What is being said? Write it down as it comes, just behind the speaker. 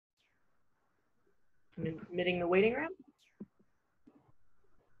I'm admitting the waiting room.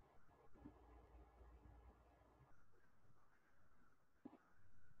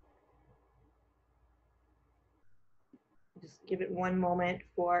 Just give it one moment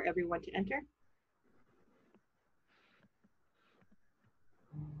for everyone to enter.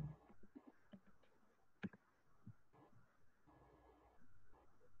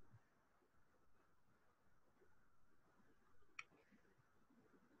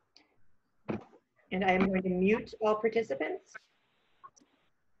 And I am going to mute all participants.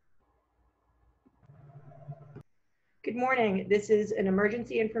 Good morning. This is an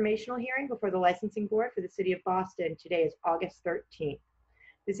emergency informational hearing before the Licensing Board for the City of Boston. Today is August 13th.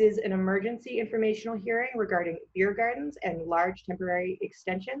 This is an emergency informational hearing regarding beer gardens and large temporary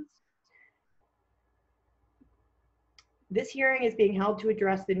extensions. This hearing is being held to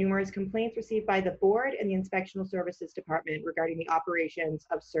address the numerous complaints received by the board and the Inspectional Services Department regarding the operations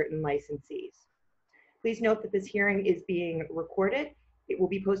of certain licensees. Please note that this hearing is being recorded. It will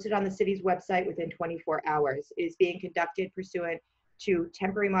be posted on the city's website within 24 hours. It is being conducted pursuant to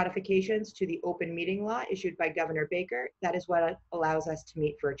temporary modifications to the open meeting law issued by Governor Baker. That is what allows us to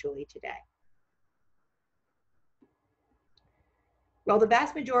meet virtually today. While the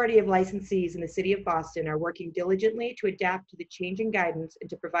vast majority of licensees in the City of Boston are working diligently to adapt to the changing guidance and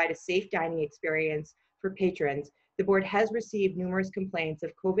to provide a safe dining experience for patrons, the board has received numerous complaints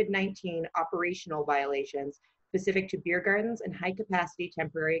of COVID-19 operational violations specific to beer gardens and high-capacity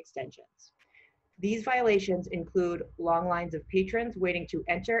temporary extensions. These violations include long lines of patrons waiting to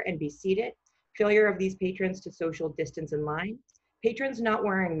enter and be seated, failure of these patrons to social distance in line, patrons not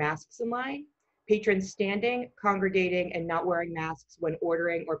wearing masks in line, patrons standing, congregating, and not wearing masks when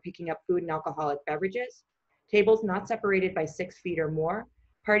ordering or picking up food and alcoholic beverages, tables not separated by 6 feet or more,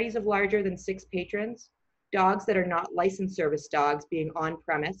 parties of larger than 6 patrons, dogs that are not licensed service dogs being on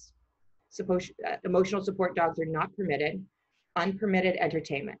premise, emotional support dogs are not permitted, unpermitted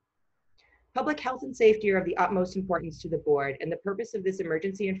entertainment. Public health and safety are of the utmost importance to the board, and the purpose of this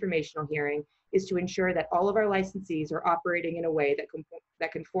emergency informational hearing is to ensure that all of our licensees are operating in a way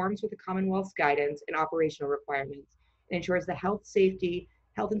that conforms with the Commonwealth's guidance and operational requirements and ensures the health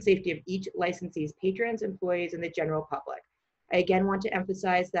and safety of each licensee's patrons, employees, and the general public. I again want to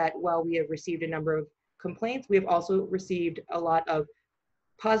emphasize that while we have received a number of complaints, we have also received a lot of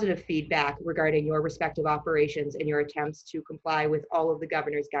positive feedback regarding your respective operations and your attempts to comply with all of the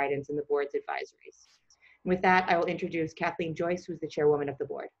governor's guidance and the board's advisories. With that, I will introduce Kathleen Joyce, who's the chairwoman of the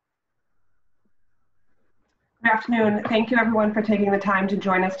board. Good afternoon. Thank you everyone for taking the time to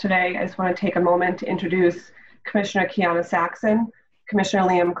join us today. I just want to take a moment to introduce Commissioner Kiana Saxon, Commissioner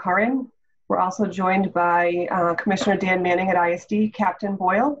Liam Curran. We're also joined by Commissioner Dan Manning at ISD, Captain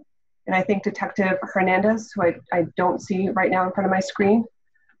Boyle, and I think Detective Hernandez, who I don't see right now in front of my screen.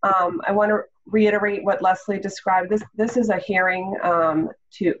 I want to reiterate what Leslie described. This is a hearing, an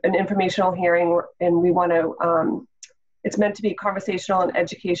informational hearing, and we want to, it's meant to be conversational and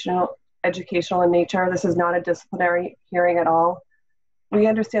educational in nature. This is not a disciplinary hearing at all. We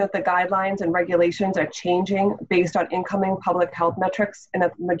understand that the guidelines and regulations are changing based on incoming public health metrics, and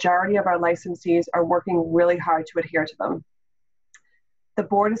that the majority of our licensees are working really hard to adhere to them. The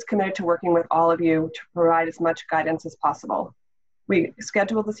board is committed to working with all of you to provide as much guidance as possible. We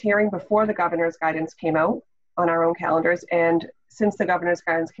scheduled this hearing before the governor's guidance came out on our own calendars, and since the governor's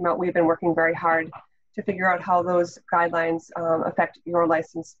guidance came out, we've been working very hard to figure out how those guidelines affect your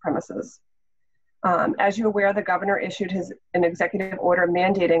licensed premises. As you're aware, the governor issued an executive order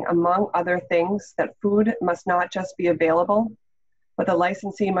mandating, among other things, that food must not just be available, but the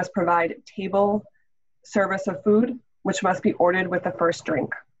licensee must provide table service of food, which must be ordered with the first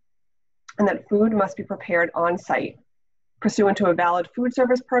drink, and that food must be prepared on site, pursuant to a valid food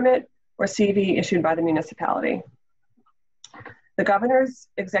service permit or CV issued by the municipality. The governor's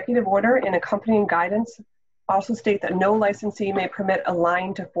executive order and accompanying guidance also state that no licensee may permit a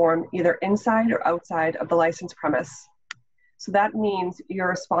line to form either inside or outside of the licensed premise. So that means you're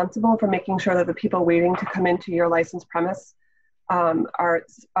responsible for making sure that the people waiting to come into your licensed premise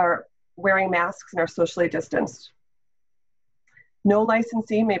are wearing masks and are socially distanced. No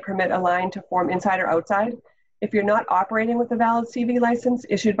licensee may permit a line to form inside or outside. If you're not operating with a valid CV license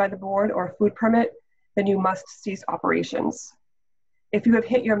issued by the board or a food permit, then you must cease operations. If you have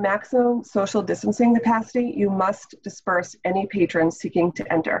hit your maximum social distancing capacity, you must disperse any patrons seeking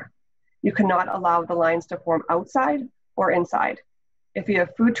to enter. You cannot allow the lines to form outside or inside. If you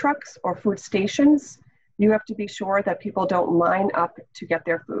have food trucks or food stations, you have to be sure that people don't line up to get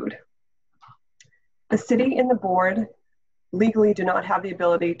their food. The city and the board legally do not have the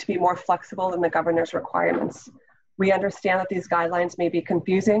ability to be more flexible than the governor's requirements. We understand that these guidelines may be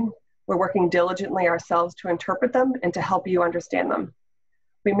confusing, We're working diligently ourselves to interpret them and to help you understand them.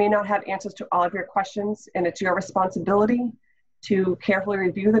 We may not have answers to all of your questions, and it's your responsibility to carefully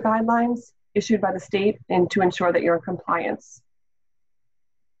review the guidelines issued by the state and to ensure that you're in compliance.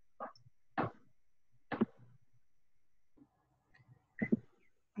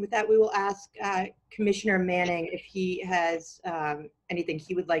 With that, we will ask Commissioner Manning if he has anything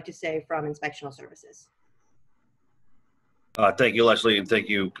he would like to say from Inspectional Services. Thank you, Leslie, and thank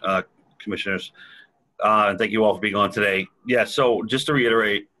you, Commissioners. And thank you all for being on today. Yeah, so just to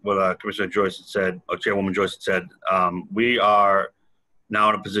reiterate what Commissioner Joyce had said, or Chairwoman Joyce had said, we are now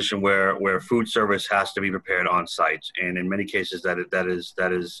in a position where food service has to be prepared on site, and in many cases that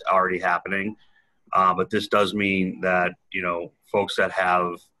is already happening. But this does mean that, you know, folks that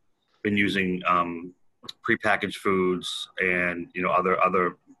have been using prepackaged foods and, you know,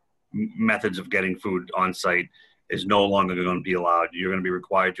 other methods of getting food on site is no longer going to be allowed. You're going to be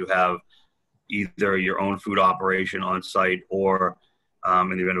required to have either your own food operation on site, or in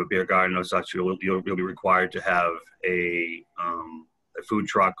the event of a beer garden or such, you'll be required to have a food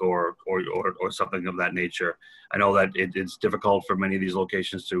truck or something of that nature. I know that it's difficult for many of these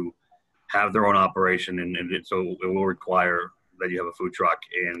locations to have their own operation, and so it will require that you have a food truck,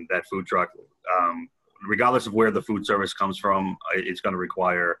 and that food truck, regardless of where the food service comes from, it's going to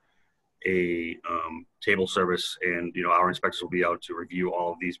require a table service, and, you know, our inspectors will be out to review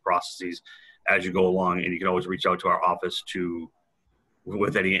all of these processes as you go along, and you can always reach out to our office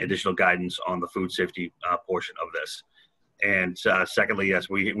with any additional guidance on the food safety portion of this. And secondly, yes,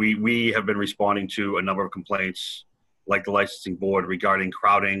 we have been responding to a number of complaints, like the licensing board, regarding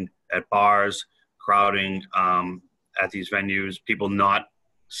crowding at bars, crowding at these venues, people not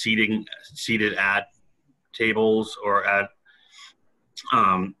seated at tables or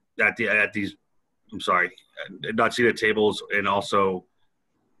not seated at tables, and also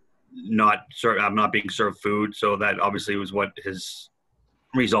not being served food. So that obviously was what has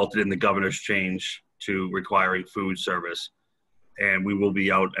resulted in the governor's change to requiring food service. And we will be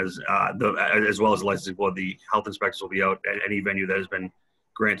out as well as the licensing board. The health inspectors will be out at any venue that has been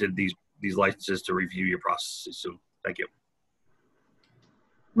granted these licenses to review your processes. So thank you.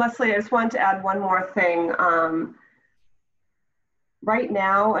 Leslie, I just wanted to add one more thing. Right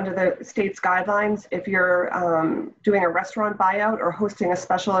now, under the state's guidelines, if you're doing a restaurant buyout or hosting a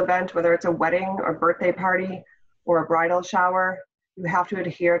special event, whether it's a wedding or birthday party or a bridal shower, you have to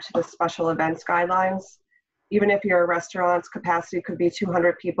adhere to the special events guidelines. Even if your restaurant's capacity could be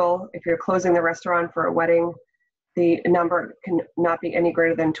 200 people, if you're closing the restaurant for a wedding, the number can not be any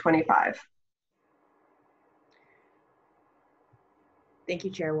greater than 25. Thank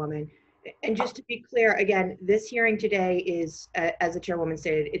you, Chairwoman. And just to be clear, again, this hearing today is, as the Chairwoman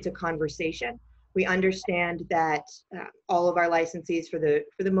stated, it's a conversation. We understand that all of our licensees, for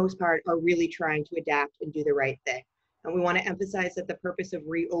the most part, are really trying to adapt and do the right thing. And we want to emphasize that the purpose of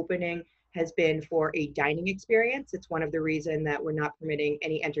reopening has been for a dining experience. It's one of the reasons that we're not permitting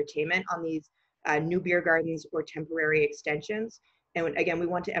any entertainment on these new beer gardens or temporary extensions. And again, we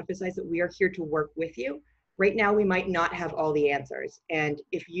want to emphasize that we are here to work with you. Right now, we might not have all the answers. And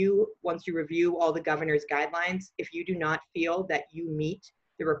if you, once you review all the governor's guidelines, if you do not feel that you meet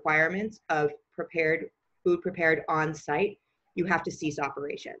the requirements of food prepared on site, you have to cease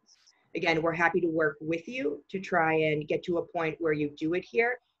operations. Again, we're happy to work with you to try and get to a point where you do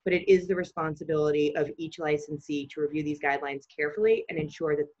adhere, but it is the responsibility of each licensee to review these guidelines carefully and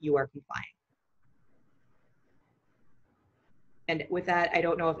ensure that you are compliant. And with that, I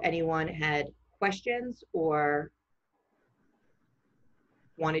don't know if anyone had questions or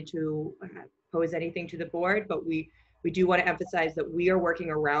wanted to pose anything to the board, but we do want to emphasize that we are working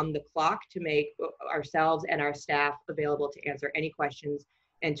around the clock to make ourselves and our staff available to answer any questions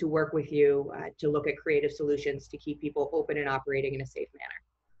and to work with you to look at creative solutions to keep people open and operating in a safe manner.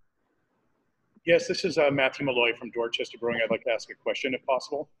 Yes, this is Matthew Malloy from Dorchester Brewing. I'd like to ask a question if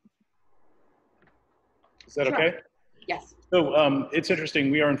possible. Is that okay? Yes. So it's interesting.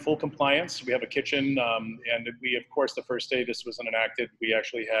 We are in full compliance. We have a kitchen, and we, of course, the first day this was enacted, we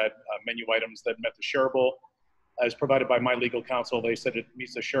actually had menu items that met the shareable. As provided by my legal counsel, they said it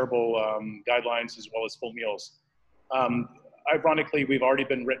meets the shareable guidelines as well as full meals. Ironically, we've already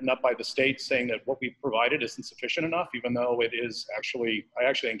been written up by the state saying that what we provided isn't sufficient enough, even though it is actually, I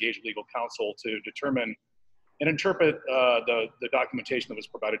actually engaged legal counsel to determine and interpret the documentation that was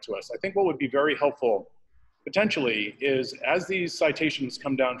provided to us. I think what would be very helpful potentially is, as these citations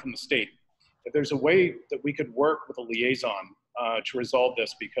come down from the state, if there's a way that we could work with a liaison to resolve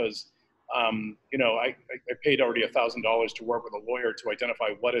this, because you know, I paid already $1,000 to work with a lawyer to identify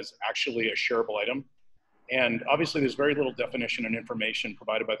what is actually a shareable item. And obviously there's very little definition and information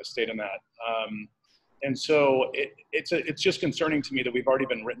provided by the state on that. And so it's just concerning to me that we've already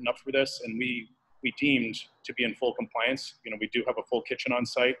been written up for this, and we deemed to be in full compliance. You know, we do have a full kitchen on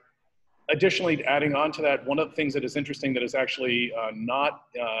site. Additionally, adding on to that, one of the things that is interesting that is actually not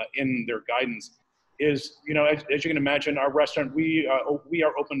in their guidance is, you know, as you can imagine, our restaurant, we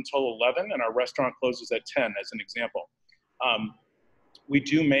are open until 11 and our restaurant closes at 10 as an example. We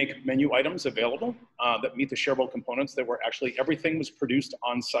do make menu items available that meet the shareable components that were actually, everything was produced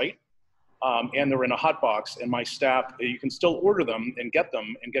on site. And they're in a hot box, and my staff, you can still order them and get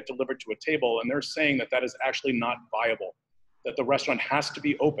delivered to a table. And they're saying that that is actually not viable, that the restaurant has to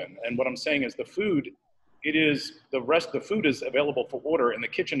be open. And what I'm saying is the food, the food is available for order and the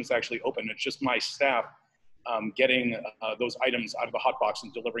kitchen is actually open. It's just my staff getting those items out of the hot box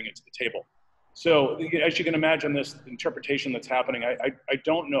and delivering it to the table. So as you can imagine, this interpretation that's happening, I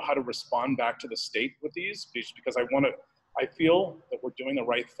don't know how to respond back to the state with these, because I feel that we're doing the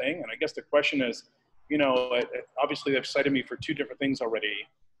right thing. And I guess the question is, you know, obviously they've cited me for 2 different things already.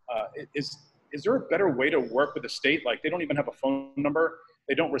 Is there a better way to work with the state? Like, they don't even have a phone number.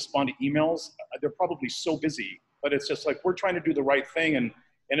 They don't respond to emails. They're probably so busy, but it's just like, we're trying to do the right thing. And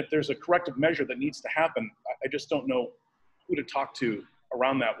if there's a corrective measure that needs to happen, I just don't know who to talk to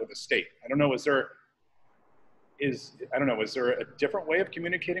around that with the state. I don't know, is there a different way of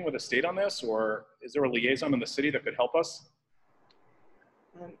communicating with the state on this, or is there a liaison in the city that could help us?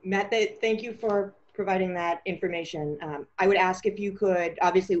 Matt, thank you for providing that information. I would ask if you could,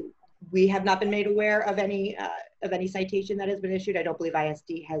 obviously, we have not been made aware of any citation that has been issued. I don't believe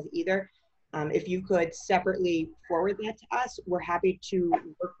ISD has either. If you could separately forward that to us, we're happy to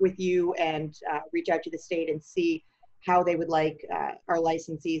work with you and reach out to the state and see how they would like our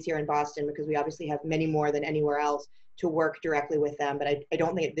licensees here in Boston, because we obviously have many more than anywhere else, to work directly with them. But I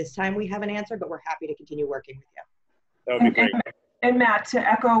don't think at this time we have an answer, but we're happy to continue working with you. That would be great. And Matt, to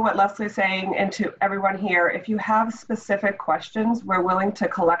echo what Leslie's saying, and to everyone here, if you have specific questions, we're willing to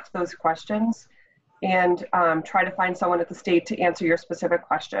collect those questions and try to find someone at the state to answer your specific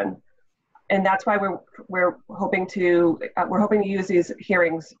question. And that's why we're hoping to use these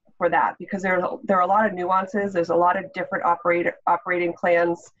hearings for that, because there are a lot of nuances. There's a lot of different operating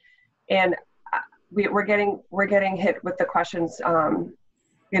plans, and we're getting hit with the questions,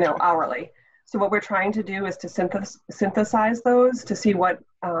 you know, hourly. So what we're trying to do is to synthesize those to see what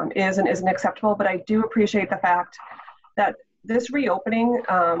is and isn't acceptable. But I do appreciate the fact that this reopening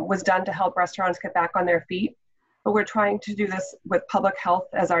was done to help restaurants get back on their feet. But we're trying to do this with public health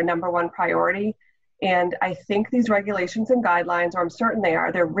as our #1 priority. And I think these regulations and guidelines, or I'm certain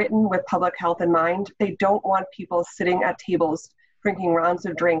they're written with public health in mind. They don't want people sitting at tables drinking rounds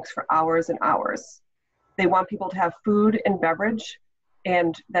of drinks for hours and hours. They want people to have food and beverage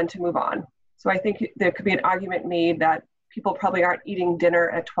and then to move on. So I think there could be an argument made that people probably aren't eating dinner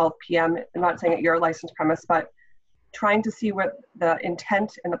at 12 p.m. I'm not saying at your licensed premise, but trying to see what the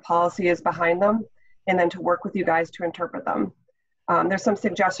intent and the policy is behind them, and then to work with you guys to interpret them. There's some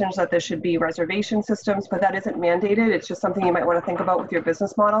suggestions that there should be reservation systems, but that isn't mandated. It's just something you might want to think about with your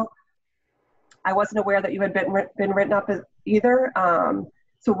business model. I wasn't aware that you had been written up either.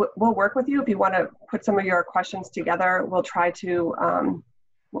 So we'll work with you. If you want to put some of your questions together, we'll try to,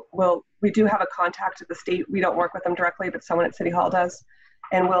 we do have a contact at the state. We don't work with them directly, but someone at City Hall does.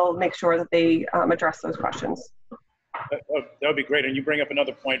 And we'll make sure that they address those questions. That would be great. And you bring up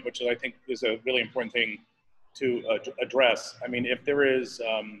another point, which I think is a really important thing to address. I mean, if there is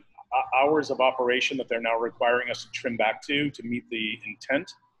hours of operation that they're now requiring us to trim back to meet the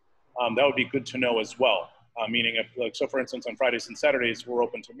intent, that would be good to know as well. Meaning, if, like, so for instance, on Fridays and Saturdays, we're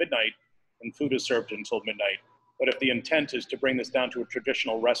open till midnight and food is served until midnight. But if the intent is to bring this down to a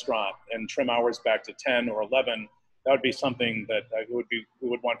traditional restaurant and trim hours back to 10 or 11, that would be something that we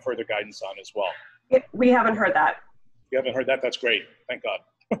would want further guidance on as well. We haven't heard that. You haven't heard that? That's great. Thank God.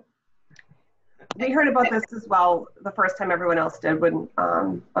 We heard about this as well the first time everyone else did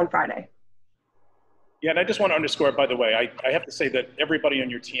on Friday. Yeah, and I just want to underscore, by the way, I have to say that everybody on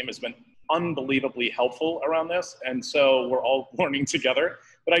your team has been unbelievably helpful around this, and so we're all learning together.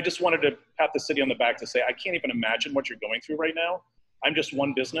 But I just wanted to pat the city on the back to say, I can't even imagine what you're going through right now. I'm just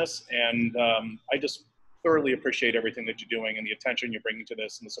one business, and I just thoroughly appreciate everything that you're doing and the attention you're bringing to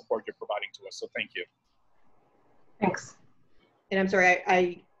this and the support you're providing to us, so thank you. Thanks. And I'm sorry,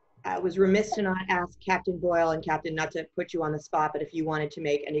 I was remiss to not ask Captain Boyle and Captain, not to put you on the spot, but if you wanted to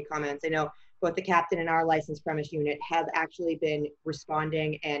make any comments. I know both the captain and our licensed premise unit have actually been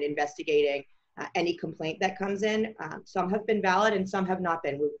responding and investigating any complaint that comes in. Some have been valid and some have not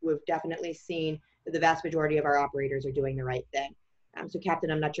been. We've definitely seen that the vast majority of our operators are doing the right thing. So Captain,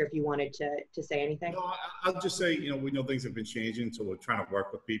 I'm not sure if you wanted to say anything. No, I'll just say, you know, we know things have been changing, so we're trying to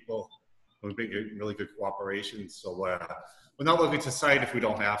work with people. We've been getting really good cooperation. So we're not looking to cite if we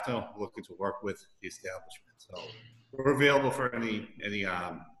don't have to. We're looking to work with the establishment. So we're available for any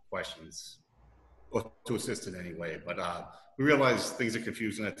questions or to assist in any way. But we realize things are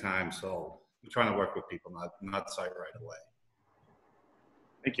confusing at times, so we're trying to work with people, not cite right away.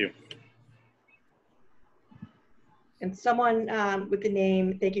 Thank you. And someone with the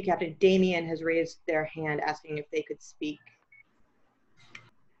name, thank you, Captain, Damien has raised their hand asking if they could speak.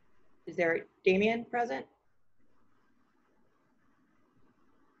 Is there Damien present?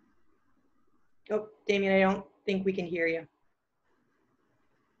 Oh, Damien, I don't think we can hear you.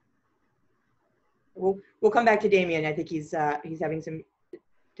 We'll come back to Damien. I think he's having some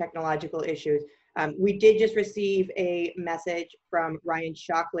technological issues. We did just receive a message from Ryan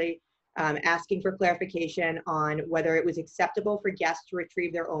Shockley asking for clarification on whether it was acceptable for guests to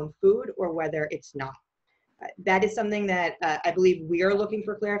retrieve their own food or whether it's not. That is something that I believe we are looking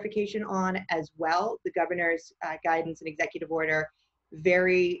for clarification on as well. The governor's guidance and executive order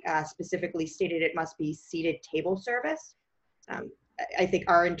very specifically stated it must be seated table service. I think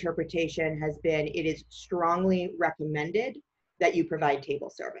our interpretation has been it is strongly recommended that you provide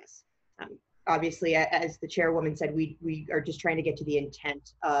table service. Obviously, as the chairwoman said, we are just trying to get to the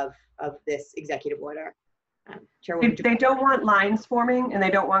intent of this executive order. They don't want lines forming and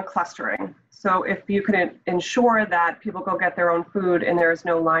they don't want clustering. So if you can ensure that people go get their own food and there is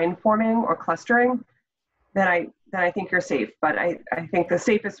no line forming or clustering, then I think you're safe. But I think the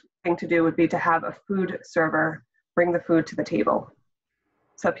safest thing to do would be to have a food server bring the food to the table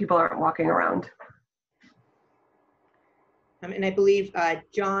so people aren't walking around. And I believe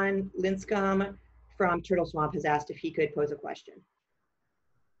John Linscomb from Turtle Swamp has asked if he could pose a question.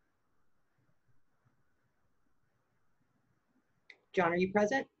 John, are you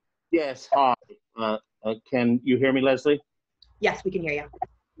present? Yes, hi. Can you hear me, Leslie? Yes, we can hear you.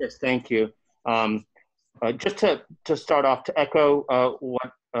 Yes, thank you. Just to start off, to echo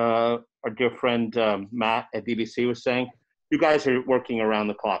what our dear friend Matt at DBC was saying, you guys are working around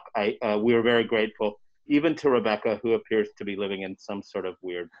the clock. We are very grateful, even to Rebecca, who appears to be living in some sort of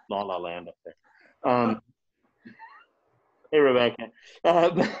weird la-la land up there. Hey, Rebecca.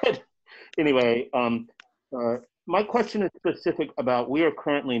 But anyway, my question is specific about, we are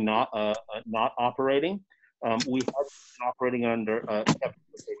currently not operating. We have been operating under,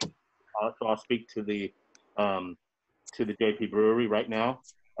 so I'll speak to the JP Brewery right now.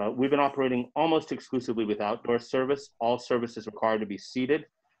 We've been operating almost exclusively with outdoor service. All services required to be seated.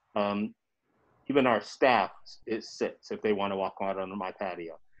 Even our staff sits if they want to walk out on my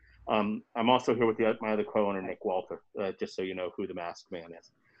patio. I'm also here with my other co-owner, Nick Walter, just so you know who the masked man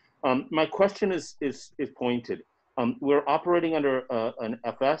is. My question is pointed. We're operating under an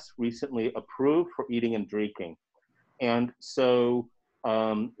FS recently approved for eating and drinking. And so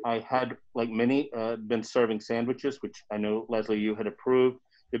I had, like many, been serving sandwiches, which I know, Leslie, you had approved.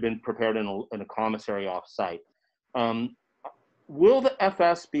 They've been prepared in a commissary off-site. Will the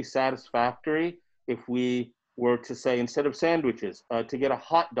FS be satisfactory if we were to say, instead of sandwiches, to get a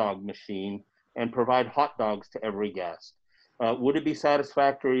hot dog machine and provide hot dogs to every guest? Would it be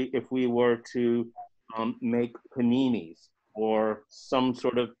satisfactory if we were to make paninis or some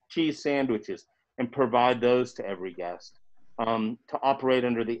sort of cheese sandwiches and provide those to every guest to operate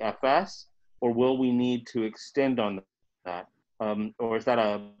under the FS, or will we need to extend on that? Or is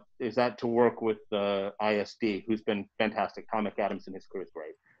that to work with the ISD, who's been fantastic? Tom McAdams and his crew is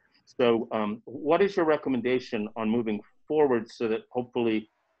great. So what is your recommendation on moving forward so that hopefully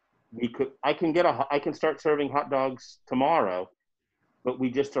I can start serving hot dogs tomorrow, but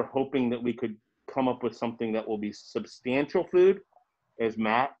we just are hoping that we could come up with something that will be substantial food, as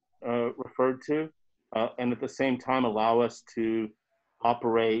Matt referred to, and at the same time allow us to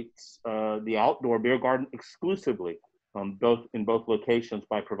operate the outdoor beer garden exclusively in both locations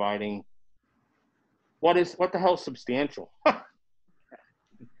by providing what the hell is substantial?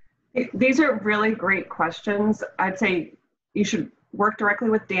 These are really great questions. I'd say you should work directly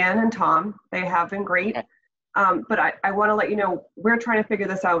with Dan and Tom. They have been great. But I want to let you know, we're trying to figure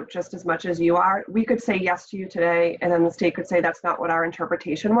this out just as much as you are. We could say yes to you today, and then the state could say that's not what our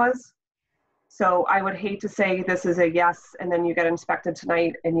interpretation was. So I would hate to say this is a yes, and then you get inspected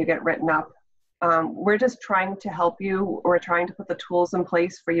tonight and you get written up. We're just trying to help you. We're trying to put the tools in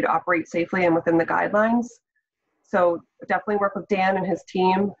place for you to operate safely and within the guidelines. So definitely work with Dan and his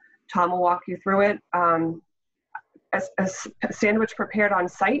team. Tom will walk you through it. A sandwich prepared on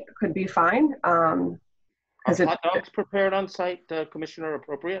site could be fine. Are hot dogs prepared on site, Commissioner,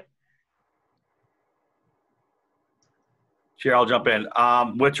 appropriate? Chair, I'll jump in.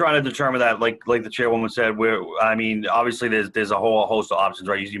 We're trying to determine that, like the chairwoman said, obviously there's a whole host of options,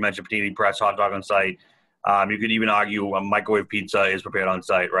 right? You mentioned panini press, hot dog on site. You could even argue a microwave pizza is prepared on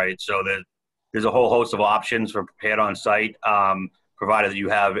site, right? So there's a whole host of options for prepared on site, provided that you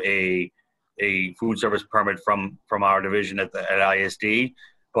have a food service permit from our division at ISD.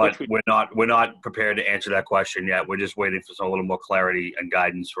 But we're not prepared to answer that question yet. We're just waiting for a little more clarity and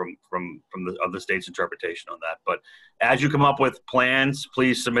guidance from the state's interpretation on that. But as you come up with plans,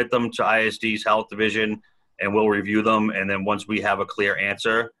 please submit them to ISD's health division, and we'll review them. And then once we have a clear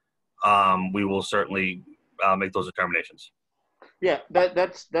answer, we will certainly make those determinations. Yeah,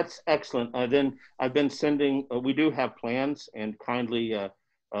 that's excellent. Then I've been sending. We do have plans, and kindly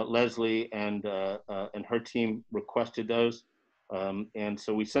Leslie and her team requested those. And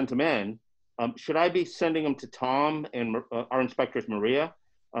so we sent them in. Should I be sending them to Tom and our inspectors, Maria?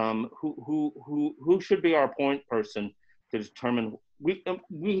 Who should be our point person to determine?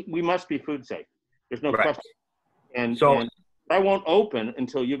 We must be food safe. There's no question. And I won't open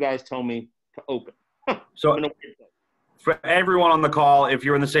until you guys tell me to open. So for everyone on the call, if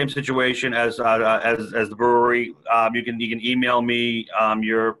you're in the same situation as the brewery, you can email me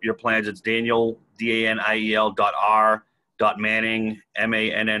your plans. It's Daniel DANIEL.R.Manning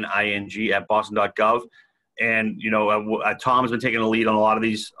MANNING at boston.gov. And Tom's been taking the lead on a lot of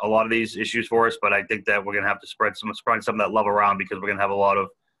these issues for us, but I think that we're gonna have to spread some of that love around, because we're gonna have a lot of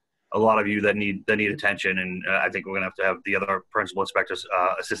you that need attention, and I think we're gonna have the other principal inspectors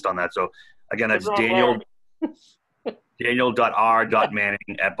assist on that. So again, that's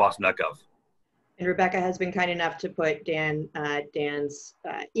Daniel.R.Manning at boston.gov. And Rebecca has been kind enough to put Dan's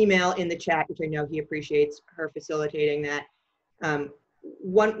email in the chat, which I know he appreciates her facilitating that.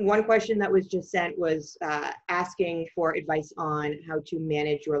 One question that was just sent was asking for advice on how to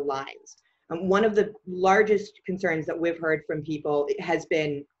manage your lines. One of the largest concerns that we've heard from people has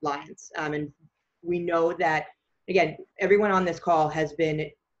been lines. And we know that, again, everyone on this call has been,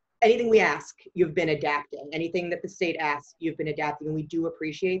 anything we ask, you've been adapting. Anything that the state asks, you've been adapting, and we do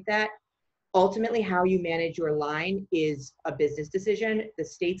appreciate that. Ultimately, how you manage your line is a business decision. The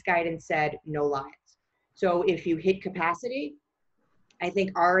state's guidance said no lines. So if you hit capacity, I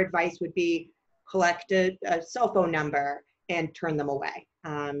think our advice would be collect a cell phone number and turn them away.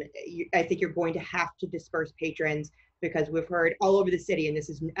 I think you're going to have to disperse patrons, because we've heard all over the city, and this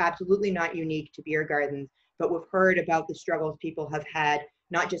is absolutely not unique to beer gardens, but we've heard about the struggles people have had,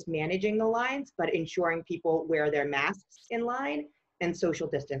 not just managing the lines, but ensuring people wear their masks in line and social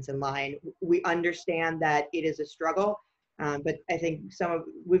distance in line. We understand that it is a struggle, but I think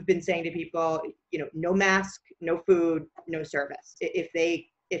we've been saying to people, no mask, no food, no service. If they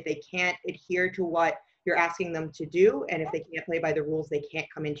can't adhere to what you're asking them to do, and if they can't play by the rules, they can't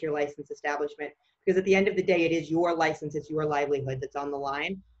come into your licensed establishment, because at the end of the day, it is your license, it's your livelihood that's on the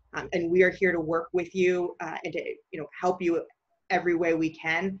line. And we are here to work with you and to help you every way we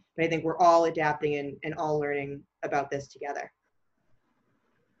can. But I think we're all adapting and all learning about this together.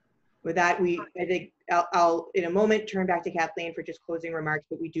 With that, I think I'll in a moment turn back to Kathleen for just closing remarks,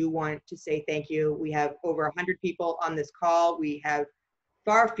 but we do want to say thank you. We have over 100 people on this call. We have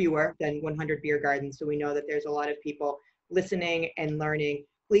far fewer than 100 beer gardens, so we know that there's a lot of people listening and learning.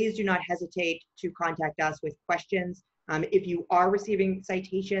 Please do not hesitate to contact us with questions. If you are receiving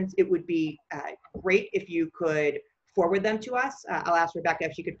citations, it would be great if you could forward them to us. I'll ask Rebecca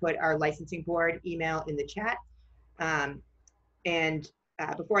if she could put our licensing board email in the chat.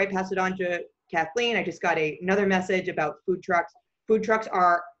 Before I pass it on to Kathleen, I just got another message about food trucks. Food trucks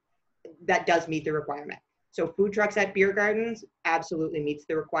that does meet the requirement. So food trucks at beer gardens absolutely meets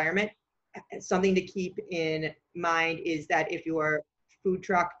the requirement. Something to keep in mind is that if your food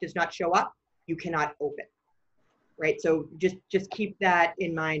truck does not show up, you cannot open, right? So just keep that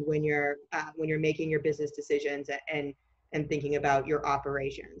in mind when you're making your business decisions and thinking about your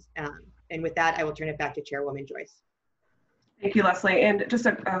operations. And with that, I will turn it back to Chairwoman Joyce. Thank you, Leslie. And just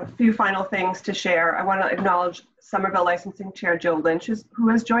a few final things to share. I want to acknowledge Somerville Licensing Chair Joe Lynch, who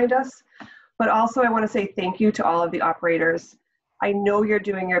has joined us. But also I want to say thank you to all of the operators. I know you're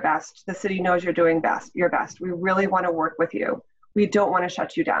doing your best. The city knows you're doing your best. We really want to work with you. We don't want to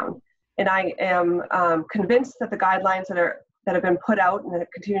shut you down. And I am convinced that the guidelines that have been put out and that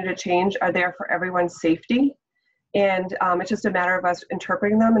continue to change are there for everyone's safety. And it's just a matter of us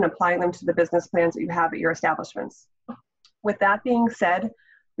interpreting them and applying them to the business plans that you have at your establishments. With that being said,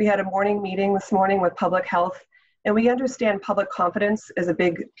 we had a morning meeting this morning with public health, and we understand public confidence is a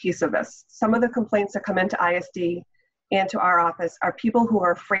big piece of this. Some of the complaints that come into ISD and to our office are people who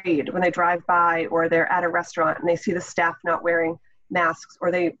are afraid when they drive by or they're at a restaurant and they see the staff not wearing masks,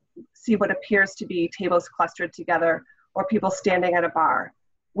 or they see what appears to be tables clustered together or people standing at a bar.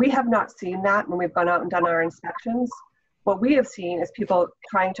 We have not seen that when we've gone out and done our inspections. What we have seen is people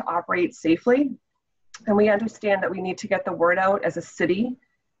trying to operate safely. And we understand that we need to get the word out as a city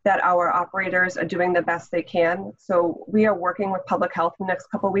that our operators are doing the best they can. So we are working with public health in the next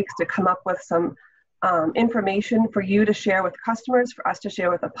couple of weeks to come up with some information for you to share with customers, for us to share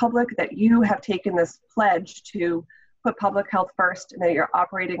with the public, that you have taken this pledge to put public health first and that you're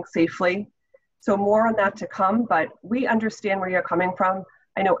operating safely. So more on that to come, but we understand where you're coming from.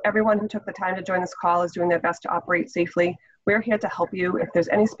 I know everyone who took the time to join this call is doing their best to operate safely. We're here to help you. If there's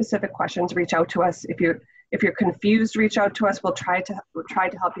any specific questions, reach out to us. If you're confused, reach out to us. We'll try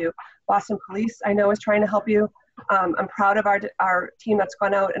to help you. Boston Police, I know, is trying to help you. I'm proud of our team that's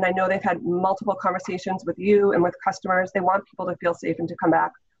gone out, and I know they've had multiple conversations with you and with customers. They want people to feel safe and to come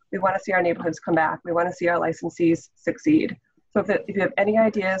back. We want to see our neighborhoods come back. We want to see our licensees succeed. So if you have any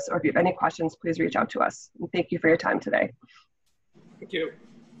ideas or if you have any questions, please reach out to us. And thank you for your time today. Thank you.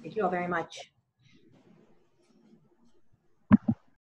 Thank you all very much.